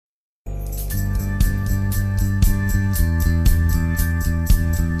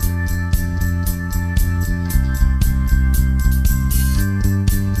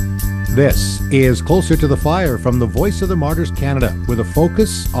This is Closer to the Fire from the Voice of the Martyrs Canada, with a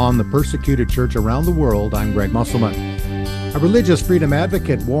focus on the persecuted church around the world. I'm Greg Musselman. A religious freedom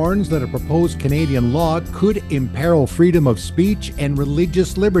advocate warns that a proposed Canadian law could imperil freedom of speech and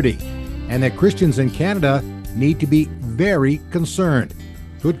religious liberty, and that Christians in Canada need to be very concerned.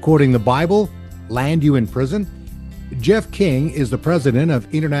 Could quoting the Bible land you in prison? Jeff King is the president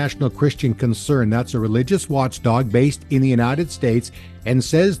of International Christian Concern. That's a religious watchdog based in the United States, and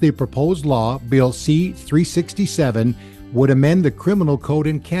says the proposed law, Bill C-367, would amend the criminal code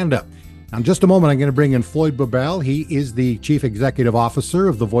in Canada. Now, in just a moment, I'm going to bring in Floyd Brobbel. He is the Chief Executive Officer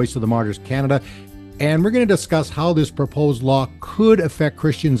of the Voice of the Martyrs Canada, and we're going to discuss how this proposed law could affect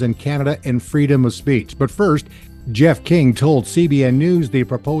Christians in Canada and freedom of speech. But first, Jeff King told CBN News the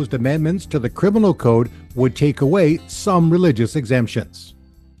proposed amendments to the criminal code would take away some religious exemptions.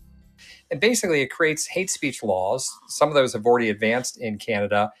 And basically, it creates hate speech laws. Some of those have already advanced in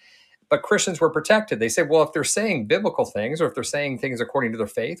Canada, but Christians were protected. They said, well, if they're saying biblical things, or if they're saying things according to their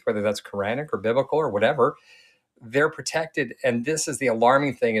faith, whether that's Quranic or biblical or whatever, they're protected. And this is the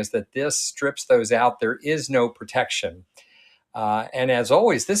alarming thing, is that this strips those out. There is no protection. And as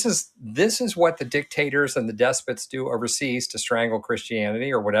always, this is what the dictators and the despots do overseas to strangle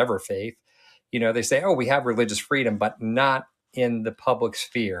Christianity or whatever faith. You know, they say, oh, we have religious freedom, but not in the public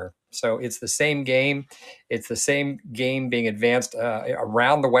sphere. So it's the same game. It's the same game being advanced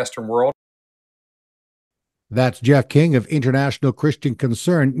around the Western world. That's Jeff King of International Christian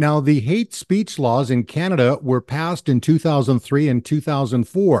Concern. Now, the hate speech laws in Canada were passed in 2003 and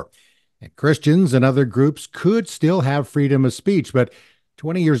 2004. And Christians and other groups could still have freedom of speech, but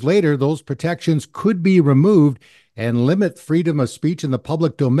 20 years later, those protections could be removed and limit freedom of speech in the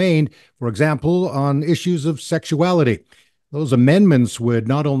public domain, for example, on issues of sexuality. Those amendments would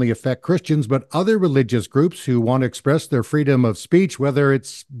not only affect Christians, but other religious groups who want to express their freedom of speech, whether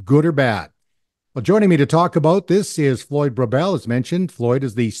it's good or bad. Well, joining me to talk about this is Floyd Brobbel. As mentioned, Floyd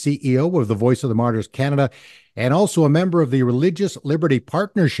is the CEO of the Voice of the Martyrs Canada, and also a member of the Religious Liberty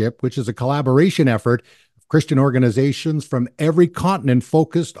Partnership, which is a collaboration effort of Christian organizations from every continent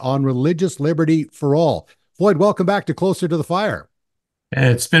focused on religious liberty for all. Floyd, welcome back to Closer to the Fire.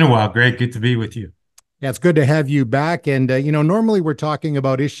 It's been a while, Greg. Good to be with you. Yeah, it's good to have you back. And, normally we're talking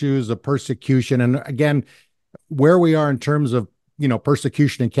about issues of persecution. And again, where we are in terms of,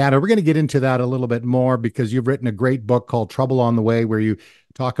 persecution in Canada. We're going to get into that a little bit more, because you've written a great book called Trouble on the Way, where you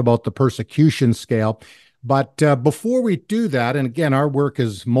talk about the persecution scale. But before we do that, and again, our work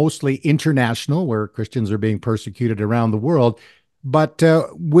is mostly international, where Christians are being persecuted around the world. But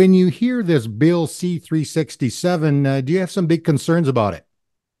when you hear this Bill C-367, do you have some big concerns about it?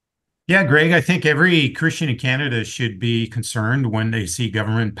 Yeah, Greg, I think every Christian in Canada should be concerned when they see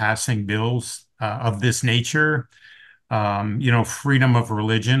government passing bills of this nature. Freedom of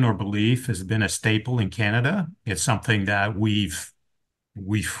religion or belief has been a staple in Canada. It's something that we've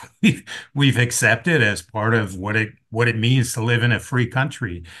accepted as part of what it means to live in a free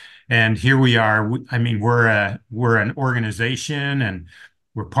country. And here we are. We're an organization, and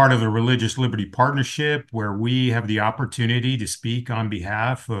we're part of the Religious Liberty Partnership, where we have the opportunity to speak on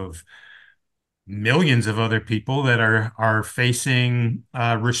behalf of millions of other people that are facing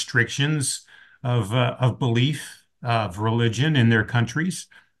restrictions of belief, of religion in their countries.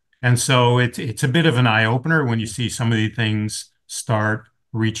 And so it's a bit of an eye-opener when you see some of these things start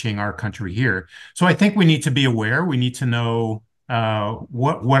reaching our country here. So I think we need to be aware. We need to know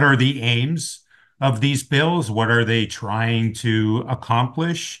what are the aims of these bills? What are they trying to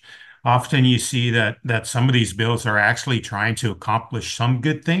accomplish? Often you see that some of these bills are actually trying to accomplish some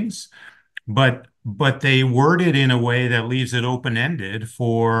good things, but they word it in a way that leaves it open-ended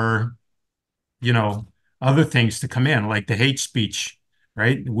for, other things to come in, like the hate speech,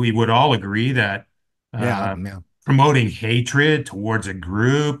 right? We would all agree that promoting hatred towards a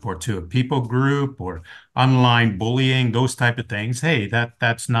group or to a people group, or online bullying, those type of things, hey,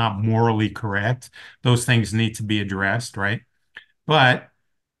 that's not morally correct. Those things need to be addressed, right? But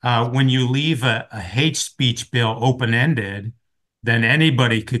when you leave a hate speech bill open-ended, then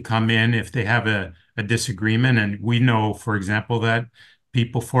anybody could come in if they have a disagreement. And we know, for example, that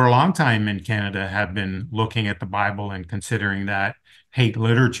people for a long time in Canada have been looking at the Bible and considering that hate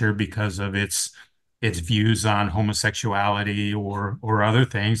literature because of its views on homosexuality or other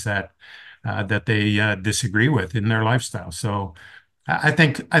things that they disagree with in their lifestyle. So I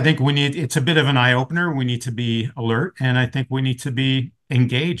think it's a bit of an eye opener. We need to be alert, and I think we need to be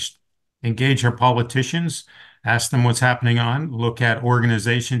engage our politicians, ask them what's happening look at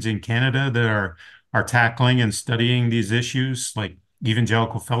organizations in Canada that are tackling and studying these issues, like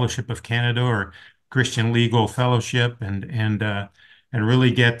Evangelical Fellowship of Canada or Christian Legal Fellowship, and and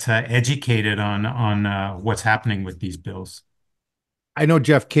really get educated on what's happening with these bills. I know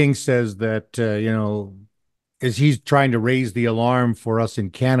Jeff King says that, as he's trying to raise the alarm for us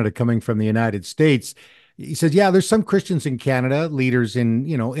in Canada coming from the United States, he says, yeah, there's some Christians in Canada, leaders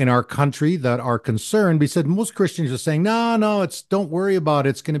in our country that are concerned. But he said most Christians are saying, no, no, don't worry about it.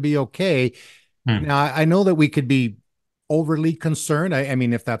 It's going to be okay. Hmm. Now, I know that we could be overly concerned. I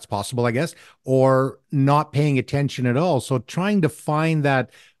mean, if that's possible, I guess, or not paying attention at all. So trying to find that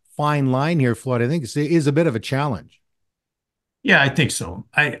fine line here, Floyd, I think is a bit of a challenge. Yeah, I think so.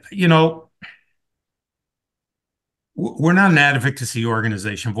 We're not an advocacy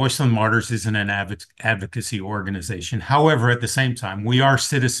organization. Voice of the Martyrs isn't an advocacy organization. However, at the same time, we are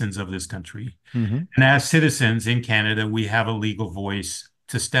citizens of this country. Hmm. And as citizens in Canada, we have a legal voice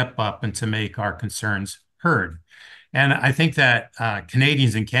to step up and to make our concerns heard. And I think that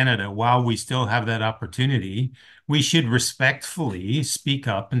Canadians in Canada, while we still have that opportunity, we should respectfully speak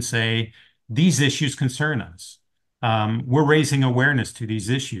up and say, these issues concern us. We're raising awareness to these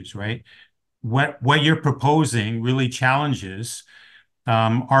issues, right? What you're proposing really challenges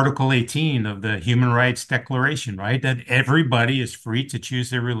Article 18 of the Human Rights Declaration, right? That everybody is free to choose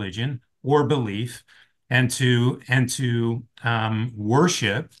their religion or belief, and to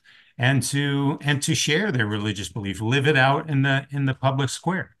worship and to share their religious belief, live it out in the public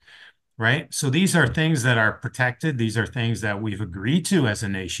square, right? So these are things that are protected. These are things that we've agreed to as a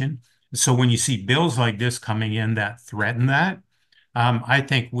nation. So when you see bills like this coming in that threaten that, I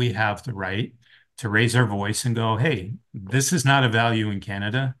think we have the right to raise our voice and go, hey, this is not a value in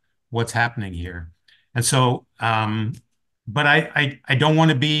Canada. What's happening here? And so, but I don't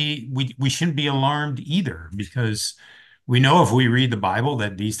want to be, we shouldn't be alarmed either, because we know if we read the Bible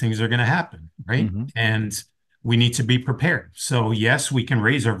that these things are going to happen, right? Hmm. And we need to be prepared. So yes, we can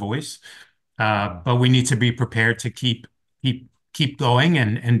raise our voice, but we need to be prepared to keep going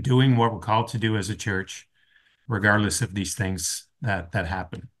and doing what we're called to do as a church, regardless of these things that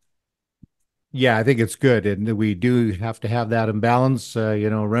happen. Yeah, I think it's good. And we do have to have that imbalance,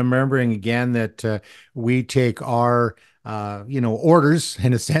 remembering again that we take our, orders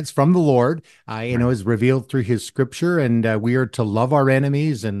in a sense from the Lord, Right. is revealed through his scripture. And we are to love our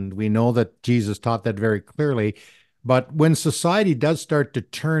enemies. And we know that Jesus taught that very clearly. But when society does start to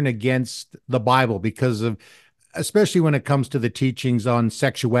turn against the Bible because of, especially when it comes to the teachings on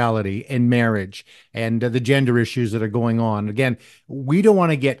sexuality and marriage and the gender issues that are going on. Again, we don't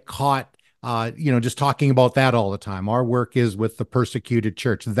want to get caught, just talking about that all the time. Our work is with the persecuted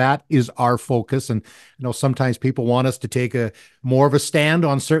church. That is our focus. And sometimes people want us to take a more of a stand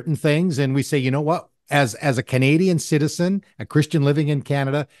on certain things, and we say, you know what? As a Canadian citizen, a Christian living in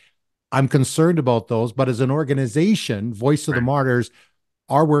Canada, I'm concerned about those. But as an organization, Voice of the Right. Martyrs,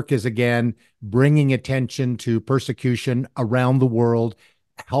 our work is again bringing attention to persecution around the world,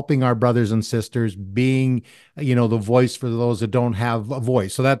 helping our brothers and sisters, being, the voice for those that don't have a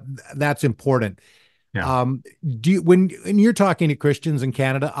voice. So that's important. Yeah. Um, when you're talking to Christians in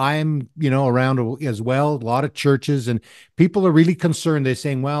Canada, I'm, around as well, a lot of churches, and people are really concerned. They're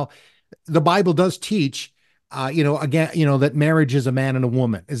saying, well, the Bible does teach, again, that marriage is a man and a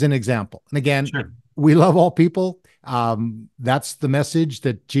woman, as an example. And again, Sure. we love all people. That's the message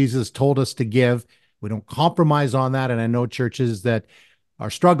that Jesus told us to give. We don't compromise on that. And I know churches that are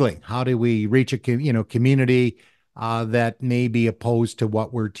struggling. How do we reach a community that may be opposed to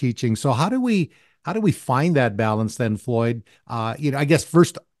what we're teaching? So how do we find that balance then, Floyd? I guess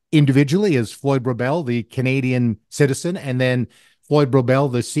first individually is Floyd Brobbel, the Canadian citizen, and then Floyd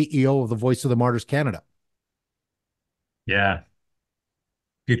Brobbel, the CEO of the Voice of the Martyrs Canada. Yeah.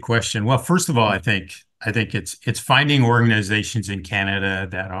 Good question. Well, first of all, I think it's finding organizations in Canada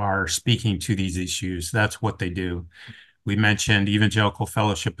that are speaking to these issues. That's what they do. We mentioned Evangelical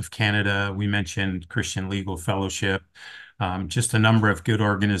Fellowship of Canada. We mentioned Christian Legal Fellowship. Just a number of good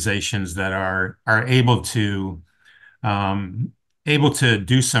organizations that are able to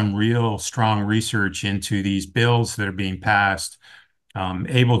do some real strong research into these bills that are being passed,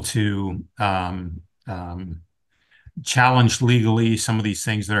 able to challenge legally some of these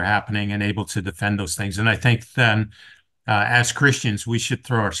things that are happening, and able to defend those things. And I think then, as Christians, we should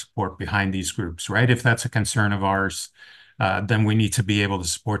throw our support behind these groups, right? If that's a concern of ours, then we need to be able to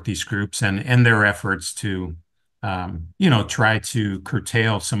support these groups and their efforts to, try to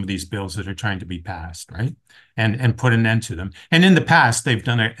curtail some of these bills that are trying to be passed, right? And put an end to them. And in the past, they've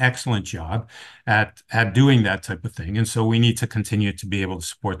done an excellent job at doing that type of thing. And so we need to continue to be able to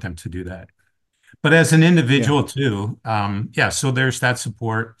support them to do that. But as an Yeah. individual too, yeah, so there's that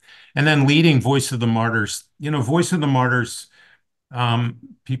support. And then leading Voice of the Martyrs, Voice of the Martyrs,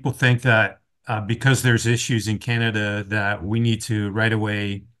 people think that because there's issues in Canada that we need to right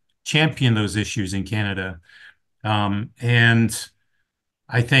away champion those issues in Canada. And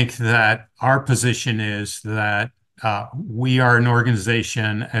I think that our position is that we are an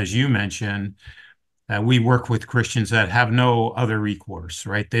organization, as you mentioned, we work with Christians that have no other recourse,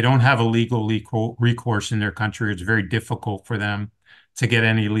 right? They don't have a legal recourse in their country. It's very difficult for them to get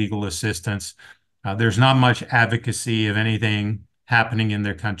any legal assistance. There's not much advocacy of anything happening in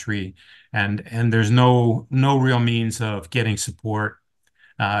their country, and there's no real means of getting support,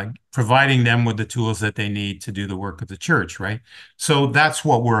 providing them with the tools that they need to do the work of the church, right? So that's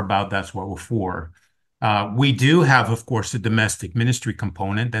what we're about. That's what we're for. We do have, of course, a domestic ministry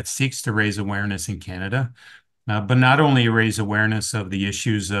component that seeks to raise awareness in Canada, but not only raise awareness of the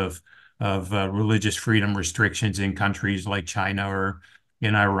issues of religious freedom restrictions in countries like China or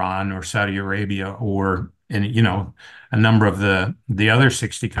in Iran or Saudi Arabia or in a number of the other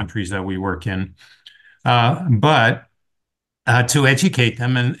 60 countries that we work in, but to educate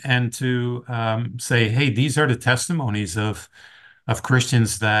them and to say, hey, these are the testimonies of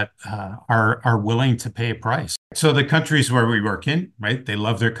Christians that are willing to pay a price. So the countries where we work in, right, they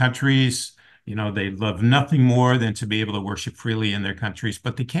love their countries. They love nothing more than to be able to worship freely in their countries,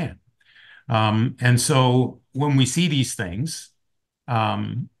 but they can't. And so when we see these things,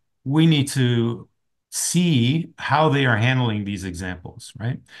 we need to see how they are handling these examples,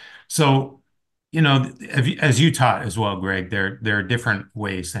 right? So, as you taught as well, Greg, there are different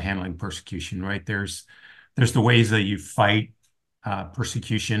ways to handling persecution, right? There's the ways that you fight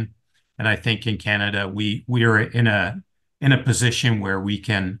persecution, and I think in Canada we are in a position where we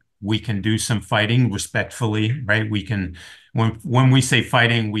can do some fighting respectfully, right? We can, when we say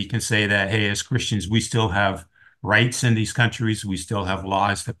fighting, we can say that, hey, as Christians, we still have rights in these countries. We still have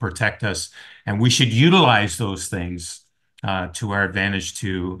laws that protect us, and we should utilize those things to our advantage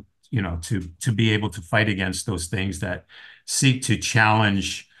to be able to fight against those things that seek to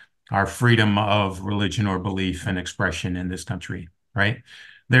challenge our freedom of religion or belief and expression in this country, right?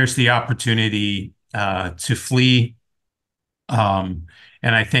 There's the opportunity to flee. And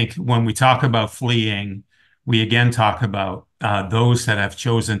I think when we talk about fleeing, we again talk about those that have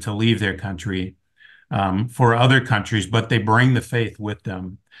chosen to leave their country for other countries, but they bring the faith with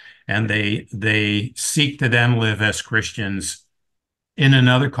them, and they seek to then live as Christians in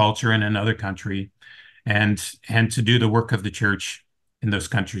another culture, in another country, and to do the work of the church in those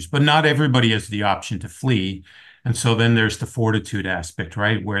countries. But not everybody has the option to flee. And so then there's the fortitude aspect,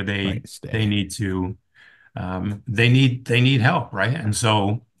 right? Where they need to they need help, right? And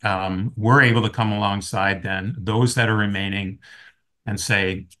so we're able to come alongside then those that are remaining and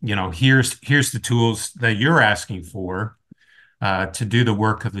say, here's the tools that you're asking for to do the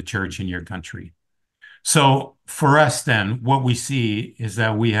work of the church in your country. So for us then, what we see is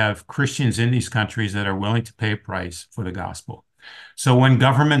that we have Christians in these countries that are willing to pay a price for the gospel. So when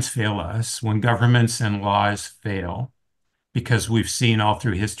governments fail us, when governments and laws fail, because we've seen all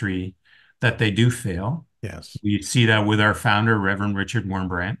through history that they do fail. Yes. We see that with our founder, Reverend Richard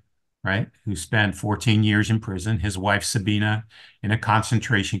Wurmbrand, right, who spent 14 years in prison, his wife Sabina in a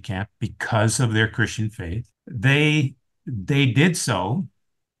concentration camp because of their Christian faith. They did so,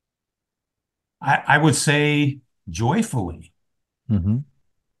 I would say, joyfully. Mm-hmm.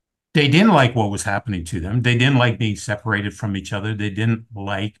 They didn't like what was happening to them. They didn't like being separated from each other. They didn't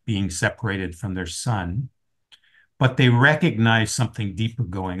like being separated from their son. But they recognized something deeper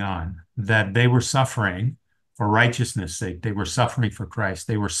going on, that they were suffering for righteousness' sake. They were suffering for Christ.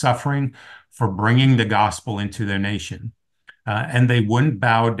 They were suffering for bringing the gospel into their nation. And they wouldn't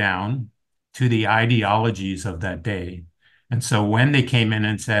bow down to the ideologies of that day. And so when they came in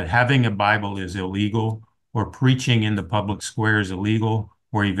and said, having a Bible is illegal, or preaching in the public square is illegal,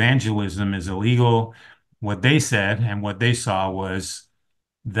 or evangelism is illegal, what they said and what they saw was,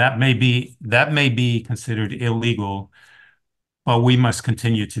 that may be considered illegal, but we must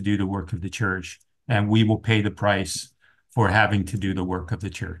continue to do the work of the church, and we will pay the price for having to do the work of the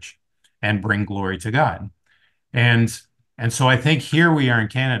church and bring glory to God. And so I think here we are in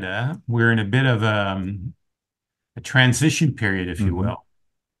Canada, we're in a bit of a transition period, if you will,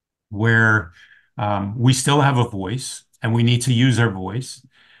 where we still have a voice and we need to use our voice,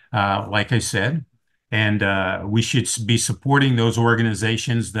 like I said. And we should be supporting those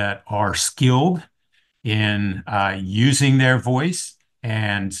organizations that are skilled in using their voice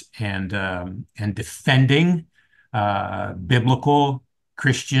and defending biblical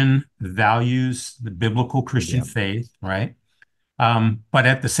Christian values, the biblical Christian faith, right? But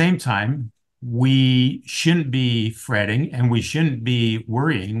at the same time, we shouldn't be fretting and we shouldn't be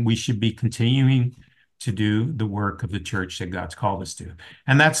worrying. We should be continuing to do the work of the church that God's called us to.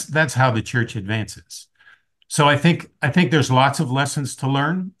 And that's how the church advances. So I think there's lots of lessons to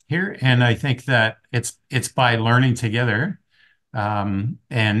learn here, and I think that it's by learning together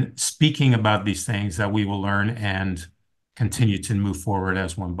and speaking about these things that we will learn and continue to move forward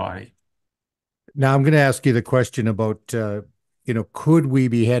as one body. Now, I'm going to ask you the question about, could we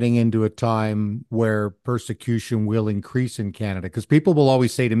be heading into a time where persecution will increase in Canada? Because people will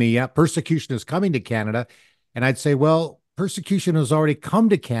always say to me, yeah, persecution is coming to Canada. And I'd say, well, persecution has already come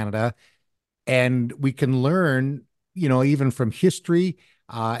to Canada, and we can learn, even from history.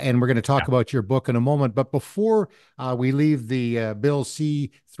 And we're going to talk Yeah. about your book in a moment. But before we leave the Bill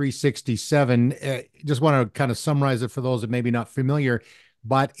C-367, just want to kind of summarize it for those that may be not familiar.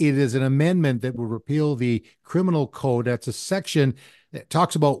 But it is an amendment that will repeal the criminal code. That's a section that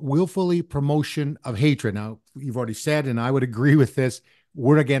talks about willfully promotion of hatred. Now, you've already said, and I would agree with this,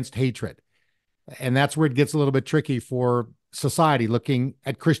 we're against hatred. And that's where it gets a little bit tricky for society looking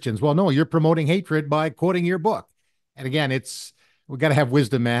at Christians. Well, no, you're promoting hatred by quoting your book. And again, we got to have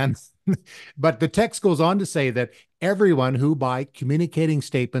wisdom, man. But the text goes on to say that everyone who, by communicating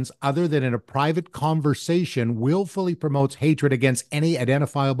statements other than in a private conversation, willfully promotes hatred against any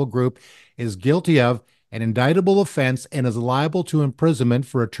identifiable group is guilty of an indictable offense and is liable to imprisonment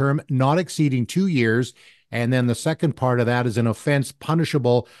for a term not exceeding 2 years. And then the second part of that is an offense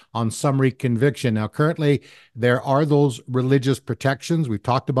punishable on summary conviction. Now, currently, there are those religious protections. We've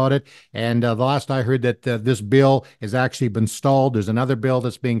talked about it. And the last I heard that this bill has actually been stalled. There's another bill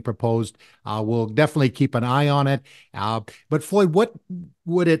that's being proposed. We'll definitely keep an eye on it. But Floyd, what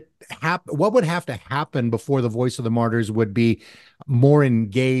would have to happen before the Voice of the Martyrs would be more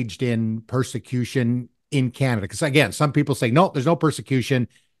engaged in persecution in Canada? Because again, some people say, no, there's no persecution.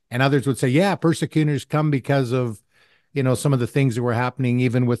 And others would say, yeah, persecutors come because of, some of the things that were happening,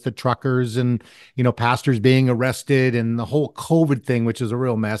 even with the truckers and, pastors being arrested and the whole COVID thing, which is a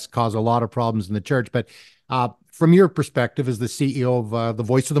real mess, caused a lot of problems in the church. But from your perspective as the CEO of the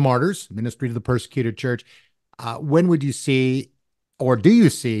Voice of the Martyrs, Ministry to the Persecuted Church, when would you see, or do you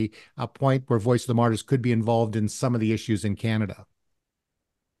see a point where Voice of the Martyrs could be involved in some of the issues in Canada?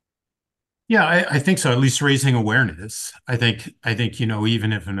 Yeah, I think so. At least raising awareness. I think,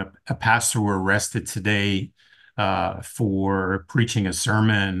 even if a pastor were arrested today for preaching a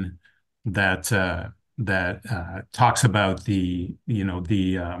sermon that talks about the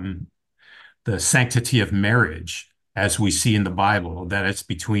sanctity of marriage, as we see in the Bible, that it's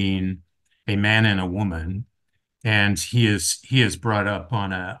between a man and a woman, and he is brought up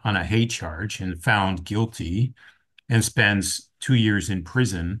on a hate charge and found guilty and spends 2 years in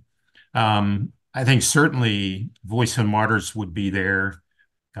prison. I think certainly Voice of Martyrs would be there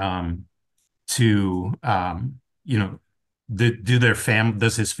um, to,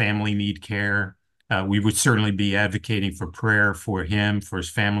 does his family need care? We would certainly be advocating for prayer for him, for his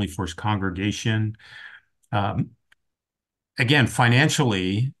family, for his congregation. Um, Again,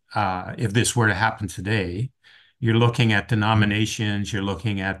 financially, if this were to happen today, you're looking at denominations, you're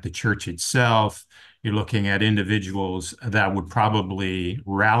looking at the church itself, you're looking at individuals that would probably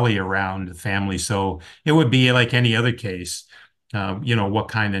rally around the family. So it would be like any other case. What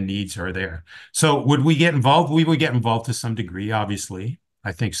kind of needs are there? So would we get involved? We would get involved to some degree, obviously.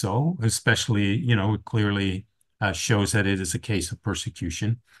 I think so, especially, it clearly shows that it is a case of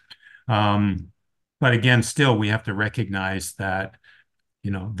persecution. Um, but again, still, we have to recognize that,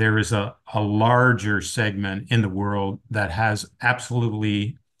 there is a larger segment in the world that has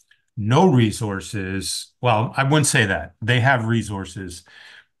absolutely no resources. Well, I wouldn't say that. They have resources,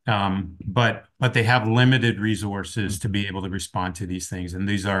 but they have limited resources to be able to respond to these things. And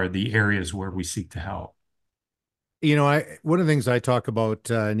these are the areas where we seek to help. One of the things I talk about,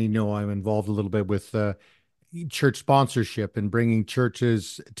 and I'm involved a little bit with church sponsorship and bringing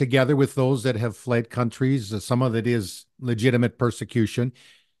churches together with those that have fled countries. Some of it is legitimate persecution.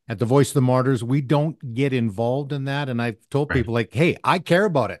 At the Voice of the Martyrs, we don't get involved in that. And I've told Right. people like, hey, I care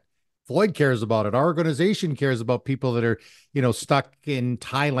about it. Floyd cares about it. Our organization cares about people that are, stuck in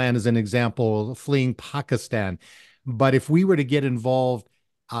Thailand, as an example, fleeing Pakistan. But if we were to get involved,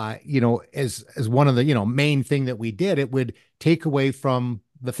 as one of the, main thing that we did, it would take away from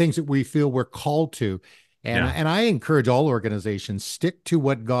the things that we feel we're called to. And, Yeah. and I encourage all organizations, stick to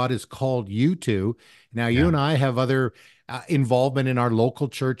what God has called you to. Now, you Yeah. and I have other involvement in our local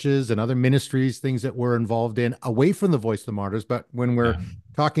churches and other ministries, things that we're involved in away from the Voice of the Martyrs. But when we're Yeah.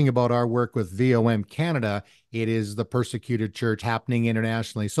 talking about our work with VOM Canada, it is the persecuted church happening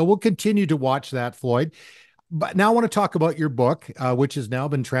internationally. So we'll continue to watch that, Floyd. But now I want to talk about your book, which has now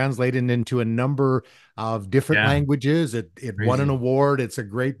been translated into a number of different Yeah, languages. It won an crazy. award. It's a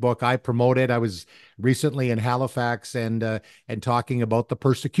great book. I promote it. I was recently in Halifax and talking about the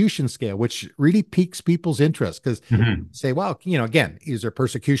persecution scale, which really piques people's interest because Hmm. say, well, again, is there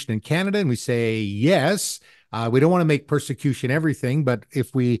persecution in Canada? And we say yes. We don't want to make persecution everything, but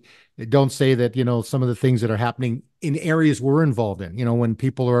if we don't say that, some of the things that are happening in areas we're involved in, when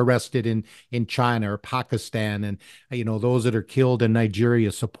people are arrested in China or Pakistan, and those that are killed in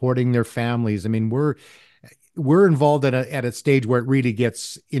Nigeria, supporting their families. I mean, we're involved at a stage where it really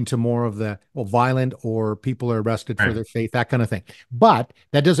gets into more of the violent, or people are arrested for Right. their faith, that kind of thing. But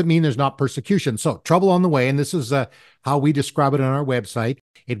that doesn't mean there's not persecution. So trouble on the way, and this is how we describe it on our website.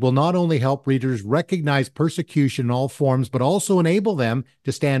 It will not only help readers recognize persecution in all forms, but also enable them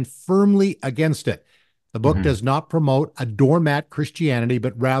to stand firmly against it. The book Hmm. does not promote a doormat Christianity,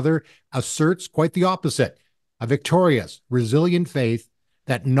 but rather asserts quite the opposite: a victorious, resilient faith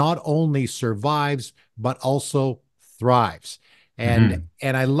that not only survives, but also thrives. And Hmm.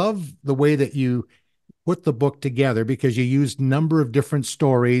 and I love the way that you put the book together, because you used a number of different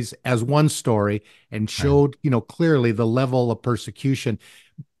stories as one story and Right. showed, clearly the level of persecution.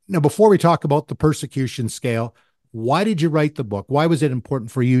 Now, before we talk about the persecution scale, why did you write the book? Why was it important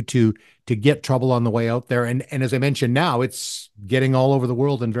for you to get Trouble on the Way out there? And as I mentioned, now it's getting all over the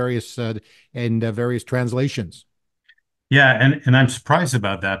world in various translations. Yeah, and I'm surprised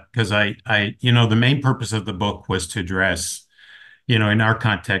about that because the main purpose of the book was to address, in our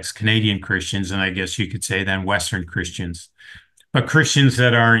context, Canadian Christians, and I guess you could say then Western Christians, but Christians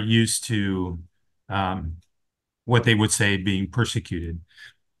that aren't used to um, what they would say being persecuted.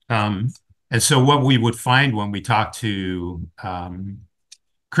 Um, and so what we would find when we talk to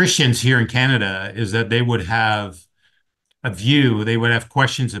Christians here in Canada is that they would have a view, they would have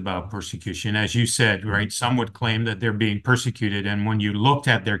questions about persecution. As you said, right? Some would claim that they're being persecuted. And when you looked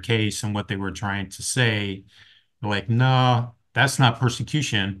at their case and what they were trying to say, you're like, no, that's not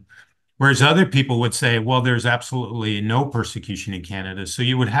persecution. Whereas other people would say, well, there's absolutely no persecution in Canada. So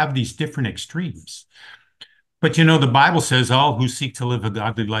you would have these different extremes. But the Bible says all who seek to live a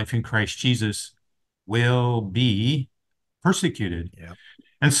godly life in Christ Jesus will be persecuted. Yeah.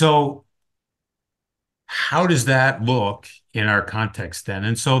 And so how does that look in our context then?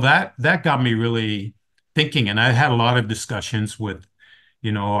 And so that got me really thinking. And I had a lot of discussions with,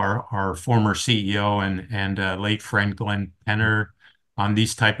 our former CEO and late friend Glenn Penner on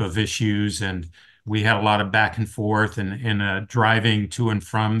these type of issues. And we had a lot of back and forth and driving to and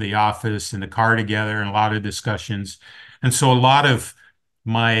from the office in the car together, and a lot of discussions. And so a lot of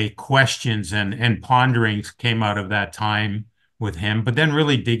my questions and ponderings came out of that time with him, but then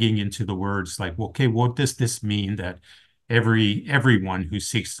really digging into the words like, well, okay, what does this mean that everyone who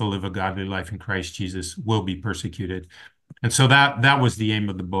seeks to live a godly life in Christ Jesus will be persecuted? And so that was the aim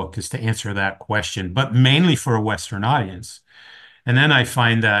of the book, is to answer that question, but mainly for a Western audience. And then I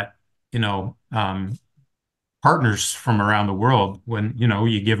find that, partners from around the world, when,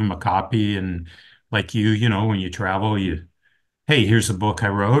 you give them a copy, and like when you travel, hey, here's a book I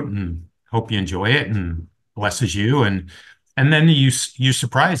wrote and hope you enjoy it and blesses you. And then you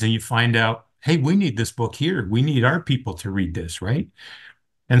surprise and you find out, hey, we need this book here. We need our people to read this, right?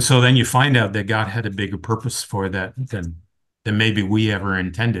 And so then you find out that God had a bigger purpose for that than maybe we ever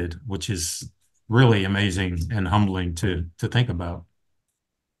intended, which is really amazing and humbling to think about.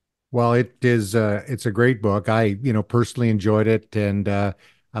 Well, it's a great book. I, personally enjoyed it, and I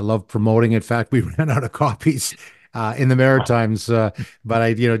love promoting. In fact, we ran out of copies in the Maritimes, but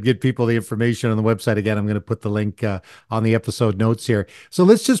I, give people the information on the website. Again, I'm going to put the link on the episode notes here. So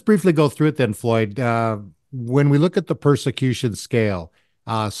let's just briefly go through it then, Floyd. When we look at the persecution scale,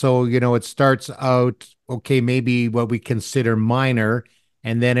 so, it starts out, okay, maybe what we consider minor,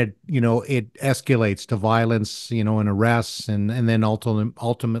 and then it escalates to violence, and arrests, and then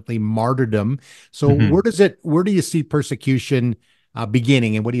ultimately martyrdom. So Mhm. where do you see persecution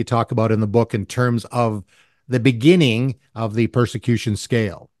beginning, and what do you talk about in the book in terms of the beginning of the persecution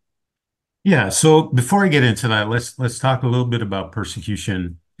scale? Yeah. So before I get into that, let's talk a little bit about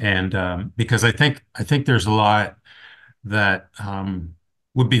persecution, and because I think there's a lot that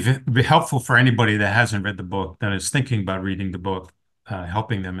would be helpful for anybody that hasn't read the book, that is thinking about reading the book,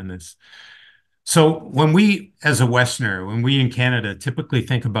 helping them in this. So when we, as a Westerner, when we in Canada typically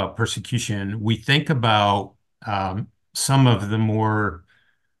think about persecution, we think about some of the more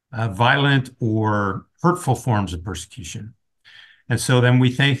violent or hurtful forms of persecution. And so then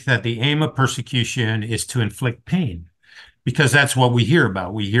we think that the aim of persecution is to inflict pain, because that's what we hear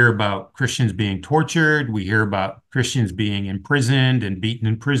about. We hear about Christians being tortured. We hear about Christians being imprisoned and beaten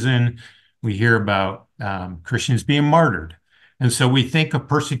in prison. We hear about Christians being martyred. And so we think of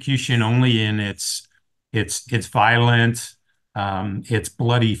persecution only in its violent, its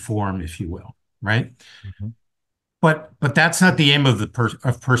bloody form, if you will, right? Mm-hmm. But that's not the aim of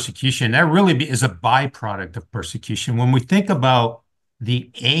of persecution. That really is a byproduct of persecution. When we think about the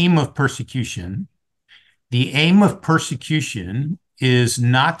aim of persecution, the aim of persecution is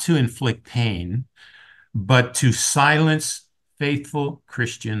not to inflict pain, but to silence faithful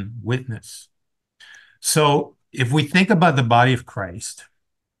Christian witness. So if we think about the body of Christ,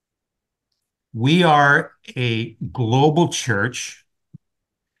 we are a global church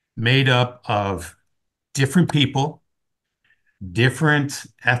made up of different people, different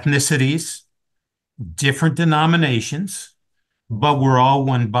ethnicities, different denominations, but we're all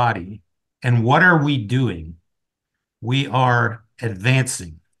one body. And what are we doing? We are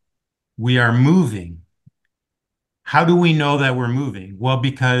advancing. We are moving. How do we know that we're moving? Well,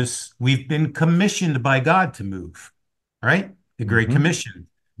 because we've been commissioned by God to move, right? The Great Mm-hmm. Commission.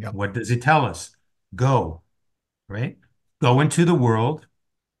 Yep. What does it tell us? Go, right? Go into the world,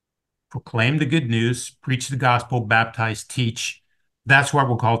 proclaim the good news, preach the gospel, baptize, teach. That's what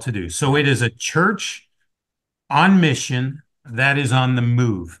we're called to do. So it is a church on mission that is on the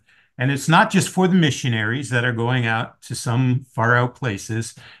move. And it's not just for the missionaries that are going out to some far out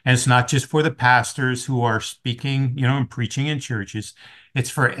places. And it's not just for the pastors who are speaking, and preaching in churches. It's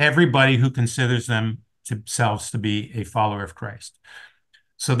for everybody who considers themselves to be a follower of Christ.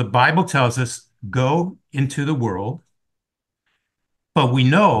 So the Bible tells us, go into the world. But we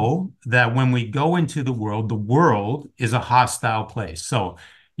know that when we go into the world is a hostile place. So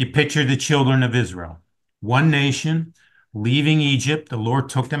you picture the children of Israel, one nation leaving Egypt. The Lord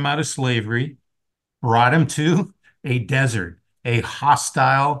took them out of slavery, brought them to a desert, a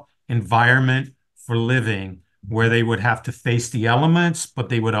hostile environment for living, where they would have to face the elements, but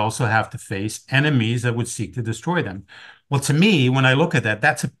they would also have to face enemies that would seek to destroy them. Well, to me, when I look at that,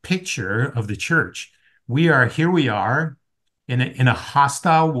 that's a picture of the church. Here we are in a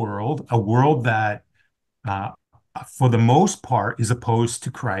hostile world, a world that, for the most part, is opposed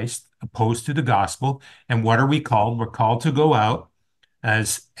to Christ, opposed to the gospel. And what are we called? We're called to go out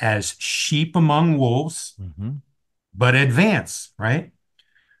as sheep among wolves, Mm-hmm. but advance, right?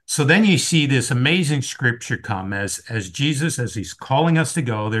 So then you see this amazing scripture come as Jesus, as he's calling us to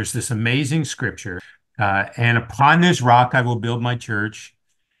go. There's this amazing scripture, and upon this rock I will build my church,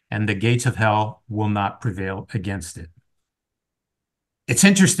 and the gates of hell will not prevail against it. It's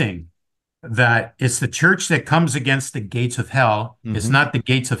interesting that it's the church that comes against the gates of hell. Mm-hmm. It's not the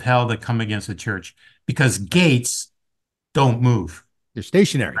gates of hell that come against the church, because gates don't move. They're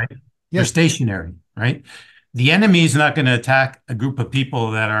stationary. Right? They're Yes. stationary, right? The enemy is not going to attack a group of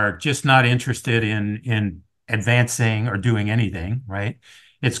people that are just not interested in advancing or doing anything, right?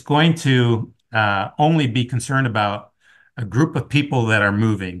 It's going to only be concerned about a group of people that are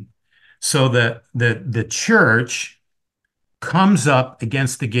moving. So the church comes up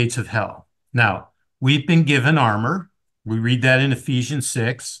against the gates of hell. Now, we've been given armor. We read that in Ephesians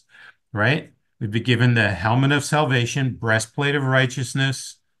 6, right? We've been given the helmet of salvation, breastplate of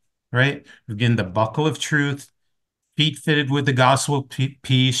righteousness, right? We've given the buckle of truth, feet fitted with the gospel of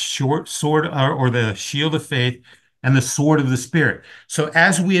peace, short sword or the shield of faith, and the sword of the Spirit. So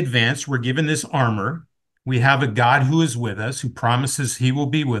as we advance, we're given this armor. We have a God who is with us, who promises he will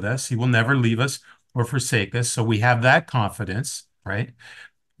be with us. He will never leave us or forsake us. So we have that confidence, right?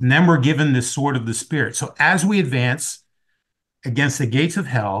 And then we're given this sword of the Spirit. So as we advance against the gates of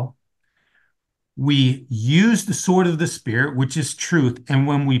hell, we use the sword of the Spirit, which is truth. And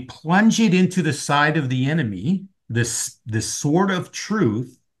when we plunge it into the side of the enemy, this sword of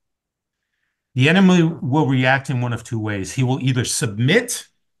truth, the enemy will react in one of two ways. He will either submit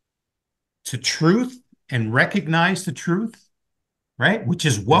to truth and recognize the truth, right? Which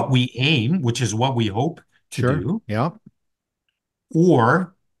is what we aim, which is what we hope to do. Yeah.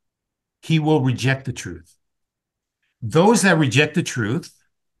 Or he will reject the truth. Those that reject the truth,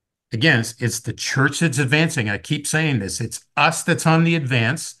 again, it's the church that's advancing. I keep saying this. It's us that's on the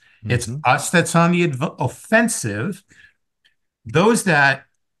advance. Mm-hmm. It's us that's on the offensive. Those that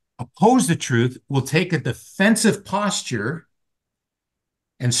oppose the truth will take a defensive posture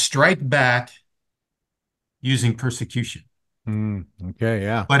and strike back using persecution. Okay,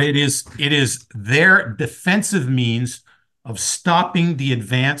 yeah. But it is their defensive means of stopping the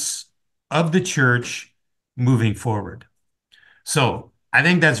advance of the church moving forward. So I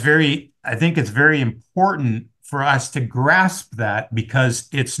think it's very important for us to grasp that, because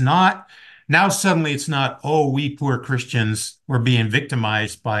it's not, now suddenly it's not, oh, we poor Christians were being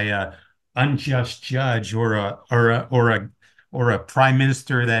victimized by a unjust judge or a or a prime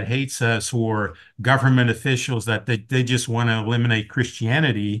minister that hates us, or government officials that they just want to eliminate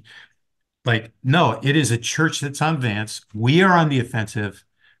Christianity. Like, no, it is a church that's on advance. We are on the offensive.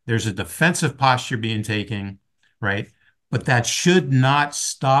 There's a defensive posture being taken, right? But that should not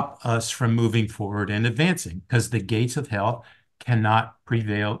stop us from moving forward and advancing, because the gates of hell cannot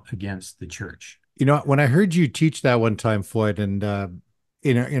prevail against the church. You know, when I heard you teach that one time, Floyd, and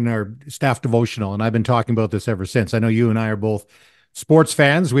in our staff devotional, and I've been talking about this ever since. I know you and I are both sports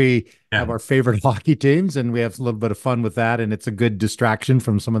fans. We have Yeah, our favorite hockey teams, and we have a little bit of fun with that, and it's a good distraction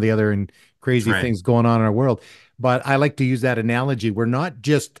from some of the other and that's crazy right. things going on in our world. But I like to use that analogy. We're not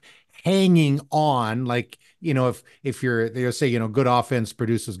just hanging on, like, if you're, they'll say, good offense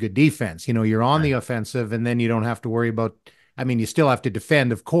produces good defense. You're on the Right. offensive, and then you don't have to worry about. I mean, you still have to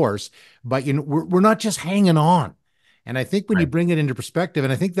defend, of course, but we're not just hanging on. And I think when you Right. bring it into perspective,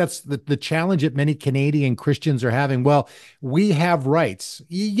 and I think that's the challenge that many Canadian Christians are having. Well, we have rights. Right.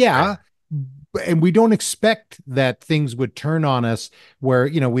 Yeah. And we don't expect that things would turn on us where,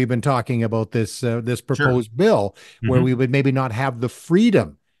 we've been talking about this Sure. proposed bill where Hmm. we would maybe not have the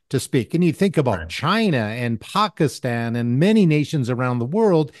freedom to speak. And you think about Right. China and Pakistan and many nations around the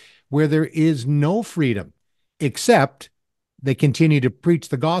world where there is no freedom, except they continue to preach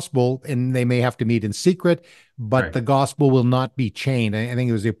the gospel, and they may have to meet in secret, but Right. the gospel will not be chained. I think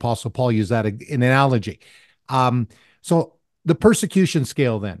it was the Apostle Paul used that in analogy. Um, so the persecution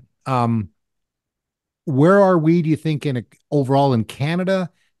scale then, where are we, do you think, overall in Canada?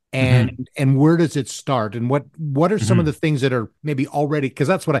 Hmm. And where does it start? And what are some of the Hmm. things that are maybe already, because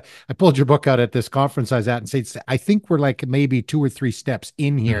that's what I pulled your book out at this conference I was at and said, I think we're like maybe 2 or 3 steps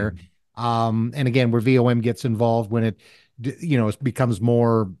in here. Hmm. And again, where VOM gets involved when it becomes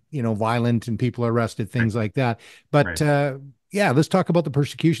more, violent and people are arrested, Right. things like that. But Right. yeah, let's talk about the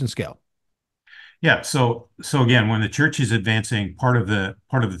persecution scale. Yeah. So again, when the church is advancing, part of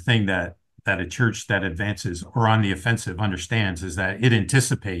the thing that a church that advances or on the offensive understands is that it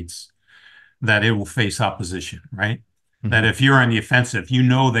anticipates that it will face opposition, right? That Mhm. if you're on the offensive, you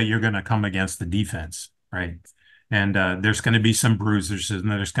know that you're going to come against the defense, right? And there's going to be some bruisers,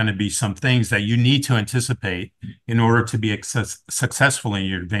 and there's going to be some things that you need to anticipate in order to be successful in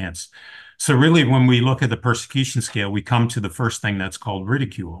your advance. So really, when we look at the persecution scale, we come to the first thing that's called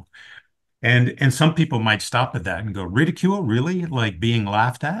ridicule. And some people might stop at that and go, ridicule, really? Like being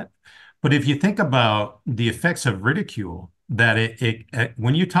laughed at? But if you think about the effects of ridicule, that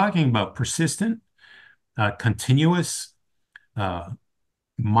when you're talking about persistent, continuous uh,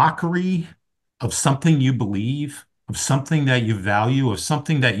 mockery of something you believe, of something that you value, of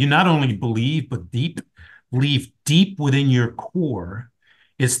something that you not only believe, but believe deep within your core,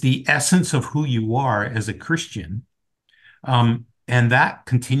 it's the essence of who you are as a Christian. And that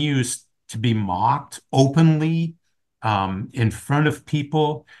continues to be mocked openly, in front of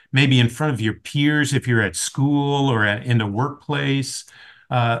people, maybe in front of your peers if you're at school or in the workplace.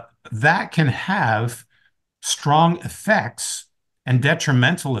 Uh, that can have strong effects and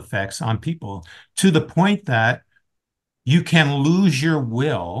detrimental effects on people, to the point that you can lose your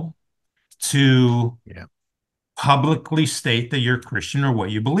will to Yeah. publicly state that you're Christian or what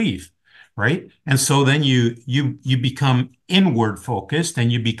you believe, right? And so then you become inward focused,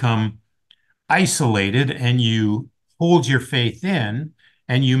 and you become isolated, and you hold your faith in,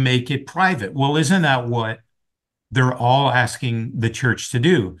 and you make it private. Well, isn't that what they're all asking the church to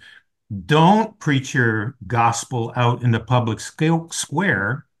do? Don't preach your gospel out in the public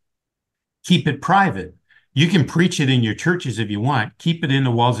square. Keep it private. You can preach it in your churches if you want. Keep it in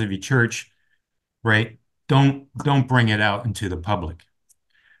the walls of your church, right? Don't bring it out into the public.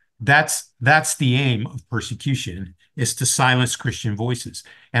 That's the aim of persecution, is to silence Christian voices.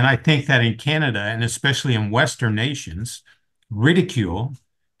 And I think that in Canada, and especially in Western nations, ridicule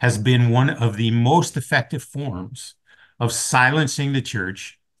has been one of the most effective forms of silencing the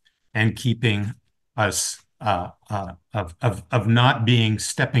church and keeping us of not being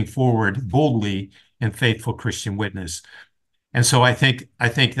stepping forward boldly in faithful Christian witness. And so I think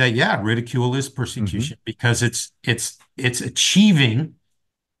that, yeah, ridicule is Hmm. persecution, because it's achieving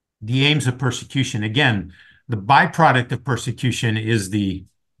the aims of persecution. Again, the byproduct of persecution is the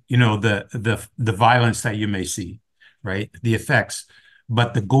violence that you may see, right? The effects.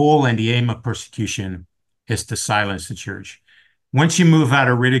 But the goal and the aim of persecution is to silence the church. Once you move out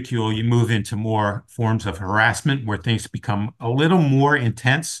of ridicule, you move into more forms of harassment, where things become a little more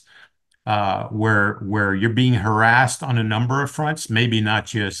intense, where you're being harassed on a number of fronts, maybe not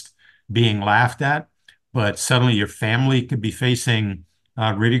just being laughed at, but suddenly your family could be facing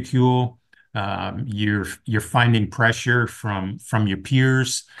ridicule. You're finding pressure from your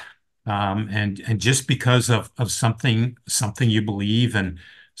peers. and just because of something you believe and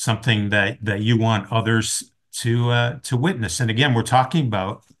something that you want others to witness. And again, we're talking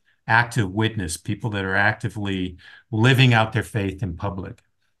about active witness, people that are actively living out their faith in public.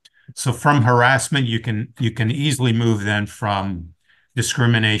 So from harassment, you can easily move then from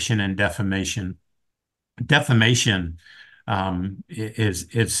discrimination and defamation. Defamation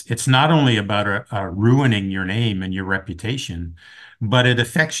it's not only about ruining your name and your reputation, but it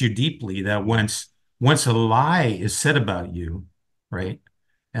affects you deeply. That once a lie is said about you, right?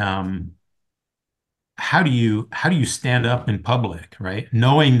 Um, how do you stand up in public, right?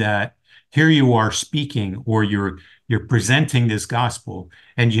 Knowing that here you are speaking, or you're presenting this gospel,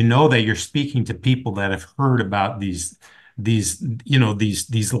 and you know that you're speaking to people that have heard about these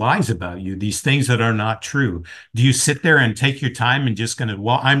lies about you, these things that are not true. Do you sit there and take your time and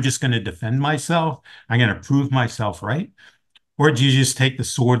I'm just gonna defend myself, I'm gonna prove myself right? Or do you just take the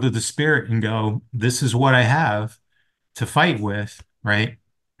sword of the spirit and go, this is what I have to fight with, right?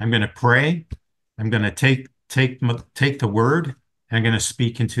 I'm going to pray. I'm going to take the word, and I'm going to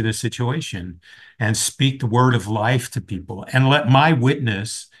speak into the situation and speak the word of life to people, and let my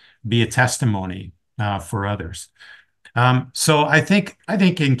witness be a testimony for others. So I think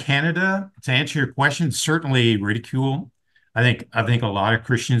in Canada, to answer your question, certainly ridicule. I think a lot of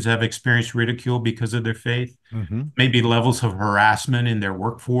Christians have experienced ridicule because of their faith. Mm-hmm. Maybe levels of harassment in their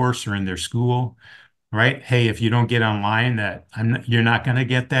workforce or in their school, right? Hey, if you don't get online, you're not going to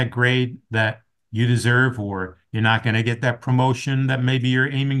get that grade that you deserve, or you're not going to get that promotion that maybe you're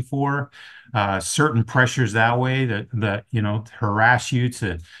aiming for. Certain pressures that way that harass you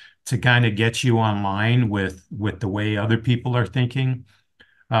to kind of get you online with the way other people are thinking.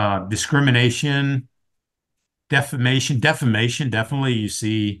 Discrimination, defamation, definitely you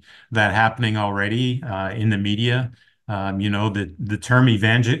see that happening already in the media. The term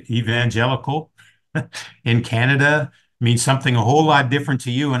evangelical in Canada means something a whole lot different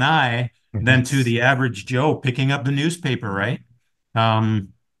to you and I than to the average Joe picking up the newspaper, right? Um,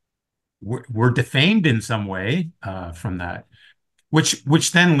 we're defamed in some way from that,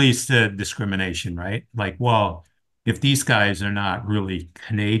 which then leads to discrimination, right? Like, well, if these guys are not really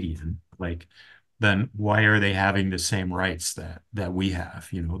Canadian, like, then why are they having the same rights that we have?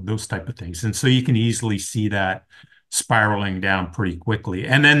 Those type of things. And so you can easily see that spiraling down pretty quickly.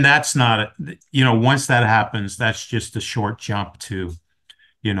 And then that's not, once that happens, that's just a short jump to,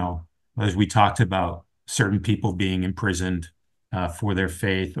 you know, as we talked about, certain people being imprisoned for their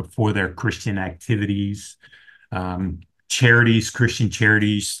faith or for their Christian activities. Christian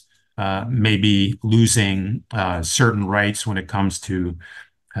charities, maybe losing certain rights when it comes to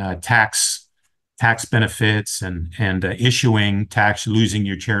tax benefits and issuing tax, losing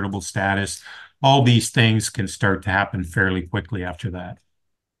your charitable status. All these things can start to happen fairly quickly after that.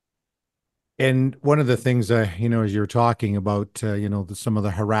 And one of the things, as you're talking about, some of the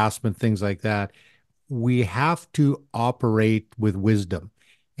harassment, things like that, we have to operate with wisdom.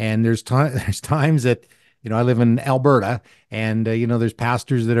 And there's times that, I live in Alberta, and there's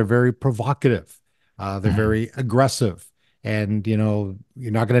pastors that are very provocative. They're very aggressive, and you're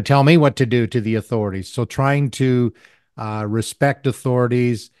not going to tell me what to do to the authorities. So trying to respect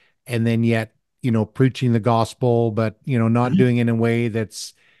authorities, and then yet preaching the gospel, but not doing it in a way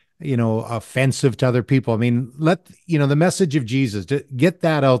that's offensive to other people. I mean, let the message of Jesus, to get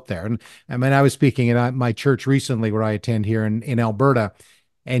that out there. And I mean, I was speaking at my church recently, where I attend here in Alberta,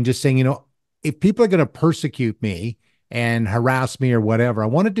 and just saying, if people are going to persecute me and harass me or whatever, I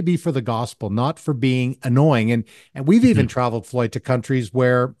want it to be for the gospel, not for being annoying. And we've even traveled, Floyd, to countries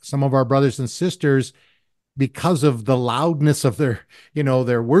where some of our brothers and sisters, because of the loudness of their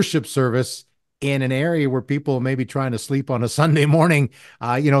worship service in an area where people may be trying to sleep on a Sunday morning,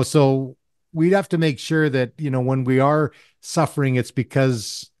 so we'd have to make sure that, when we are suffering, it's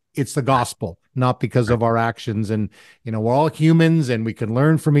because it's the gospel, not because of our actions. And, we're all humans and we can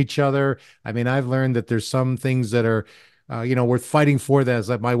learn from each other. I mean, I've learned that there's some things that are, worth fighting for. That, as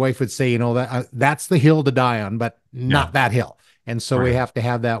like my wife would say, that's the hill to die on, but not that hill. And so we have to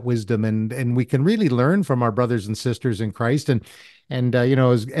have that wisdom, and we can really learn from our brothers and sisters in Christ. And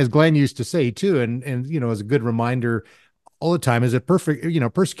as Glenn used to say too, and as a good reminder all the time, is that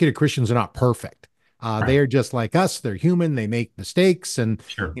persecuted Christians are not perfect. They are just like us. They're human. They make mistakes, and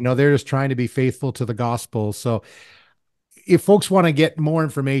Sure. they're just trying to be faithful to the gospel. So if folks want to get more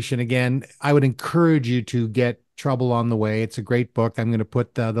information, again, I would encourage you to get Trouble on the Way. It's a great book. I'm going to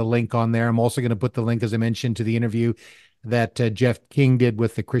put the link on there. I'm also going to put the link, as I mentioned, to the interview that Jeff King did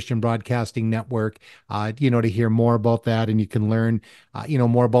with the Christian Broadcasting Network, to hear more about that. And you can learn,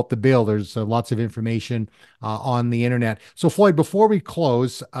 more about the bill. There's lots of information on the internet. So, Floyd, before we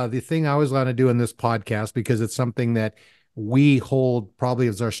close, the thing I always want to do in this podcast, because it's something that we hold probably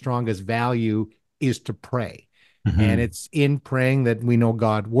as our strongest value, is to pray. And it's in praying that we know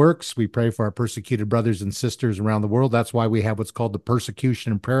God works. We pray for our persecuted brothers and sisters around the world. That's why we have what's called the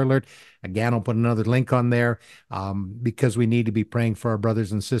Persecution and Prayer Alert. Again, I'll put another link on there, because we need to be praying for our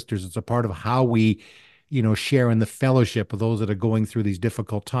brothers and sisters. It's a part of how we, share in the fellowship of those that are going through these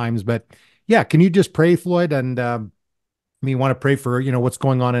difficult times. But yeah, can you just pray, Floyd? And you want to pray for, what's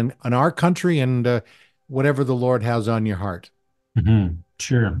going on in our country and whatever the Lord has on your heart.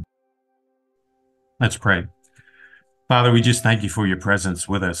 Sure. Let's pray. Father, we just thank you for your presence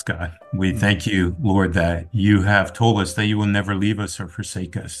with us, God. We thank you, Lord, that you have told us that you will never leave us or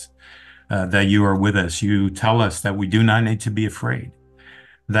forsake us, that you are with us. You tell us that we do not need to be afraid,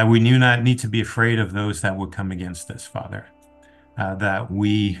 that we do not need to be afraid of those that would come against us, Father, that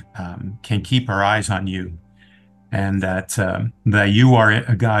we can keep our eyes on you, and that you are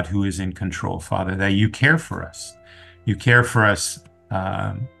a God who is in control, Father, that you care for us. You care for us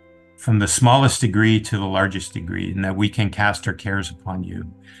from the smallest degree to the largest degree, and that we can cast our cares upon you.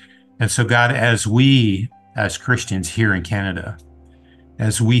 And so, God, as we, as Christians here in Canada,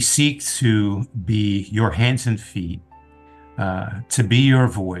 as we seek to be your hands and feet, to be your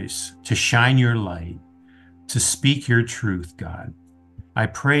voice, to shine your light, to speak your truth, God, I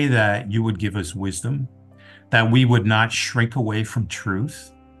pray that you would give us wisdom, that we would not shrink away from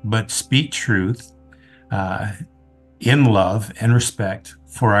truth, but speak truth in love and respect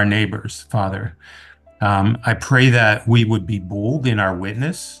for our neighbors, Father. I pray that we would be bold in our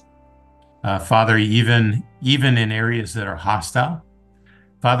witness, Father, even in areas that are hostile,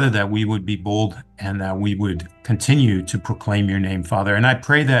 Father, that we would be bold and that we would continue to proclaim your name, Father. And I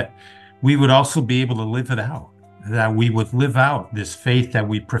pray that we would also be able to live it out, that we would live out this faith that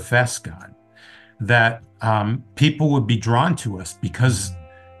we profess, God, that people would be drawn to us because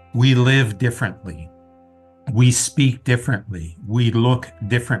we live differently. We speak differently. We look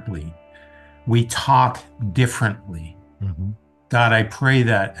differently. We talk differently. God, I pray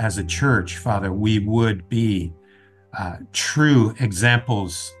that as a church, Father, we would be true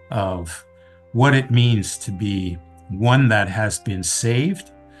examples of what it means to be one that has been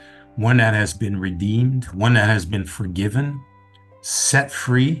saved, one that has been redeemed, one that has been forgiven, set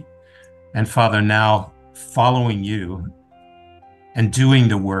free, and Father, now following you and doing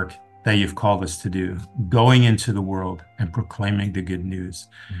the work that you've called us to do, going into the world and proclaiming the good news.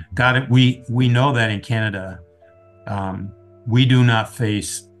 God, we know that in Canada, we do not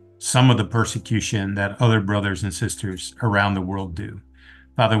face some of the persecution that other brothers and sisters around the world do.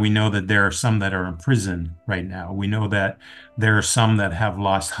 Father, we know that there are some that are in prison right now. We know that there are some that have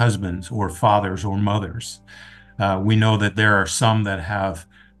lost husbands or fathers or mothers. We know that there are some that have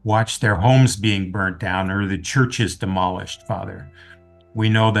watched their homes being burnt down or the churches demolished, Father. We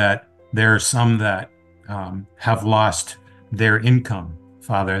know that there are some that have lost their income,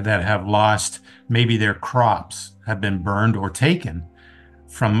 Father, that have lost maybe their crops have been burned or taken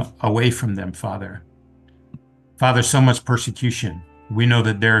from away from them, Father. Father, so much persecution. We know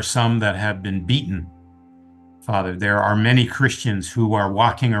that there are some that have been beaten, Father. There are many Christians who are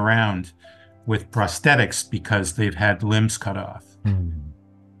walking around with prosthetics because they've had limbs cut off.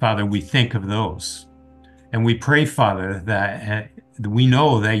 Father, we think of those. And we pray, Father, that we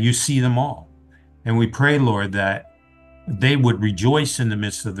know that you see them all. And we pray, Lord, that they would rejoice in the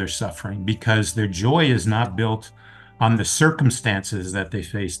midst of their suffering, because their joy is not built on the circumstances that they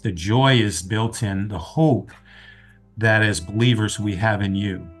face. The joy is built in the hope that as believers we have in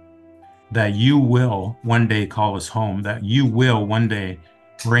you, that you will one day call us home, that you will one day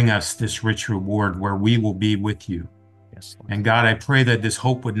bring us this rich reward where we will be with you. Yes, and God, I pray that this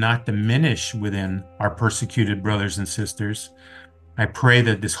hope would not diminish within our persecuted brothers and sisters. I pray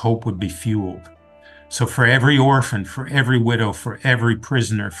that this hope would be fueled. So for every orphan, for every widow, for every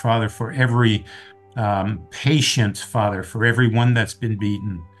prisoner, Father, for every patient, Father, for everyone that's been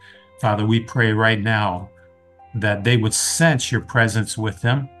beaten, Father, we pray right now that they would sense your presence with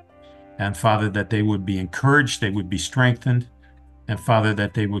them. And Father, that they would be encouraged, they would be strengthened. And Father,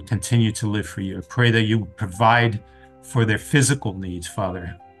 that they would continue to live for you. I pray that you would provide for their physical needs,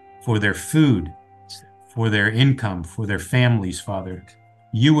 Father, for their food, for their income, for their families, Father.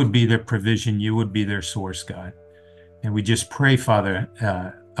 You would be their provision. You would be their source, God. And we just pray, Father,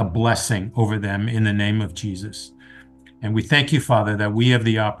 a blessing over them in the name of Jesus. And we thank you, Father, that we have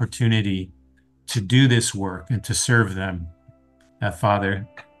the opportunity to do this work and to serve them, Father,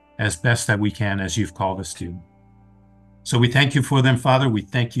 as best that we can, as you've called us to. So we thank you for them, Father. We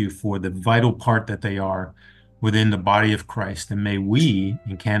thank you for the vital part that they are within the body of Christ. And may we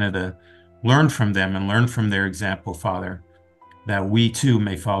in Canada learn from them and learn from their example, Father, that we too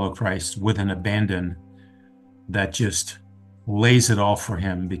may follow Christ with an abandon that just lays it all for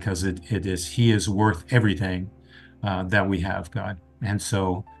him, because he is worth everything that we have, God. And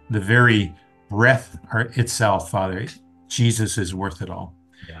so the very breath itself, Father, Jesus is worth it all.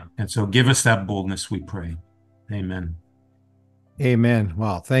 Yeah. And so give us that boldness, we pray. Amen. Amen.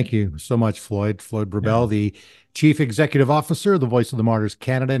 Wow. Thank you so much, Floyd. Floyd Brobbel, the Chief Executive Officer of the Voice of the Martyrs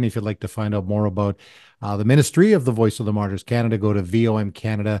Canada. And if you'd like to find out more about the ministry of the Voice of the Martyrs Canada, go to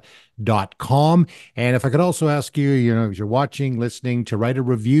vomcanada.com. And if I could also ask you, if you're watching, listening, to write a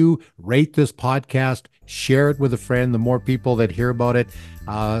review, rate this podcast, share it with a friend. The more people that hear about it,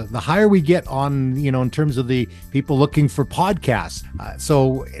 the higher we get on, in terms of the people looking for podcasts.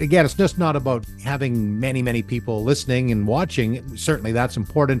 So again, it's just not about having many, many people listening and watching. Certainly that's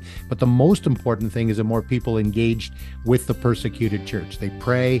important. But the most important thing is that more people engaged with the persecuted church. They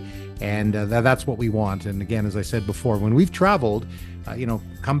pray, and that's what we want. And again, as I said before, when we've traveled,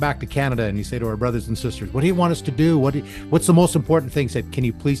 come back to Canada and you say to our brothers and sisters, what do you want us to do? What's the most important thing? Said, can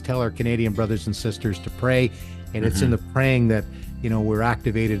you please tell our Canadian brothers and sisters to pray? And it's in the praying that, we're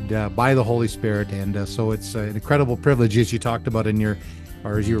activated by the Holy Spirit. And so it's an incredible privilege, as you talked about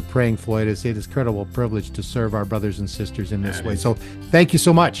as you were praying, Floyd, it is an incredible privilege to serve our brothers and sisters in this way. So thank you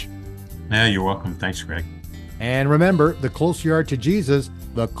so much. Yeah, you're welcome. Thanks, Greg. And remember, the closer you are to Jesus,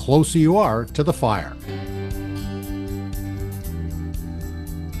 the closer you are to the fire.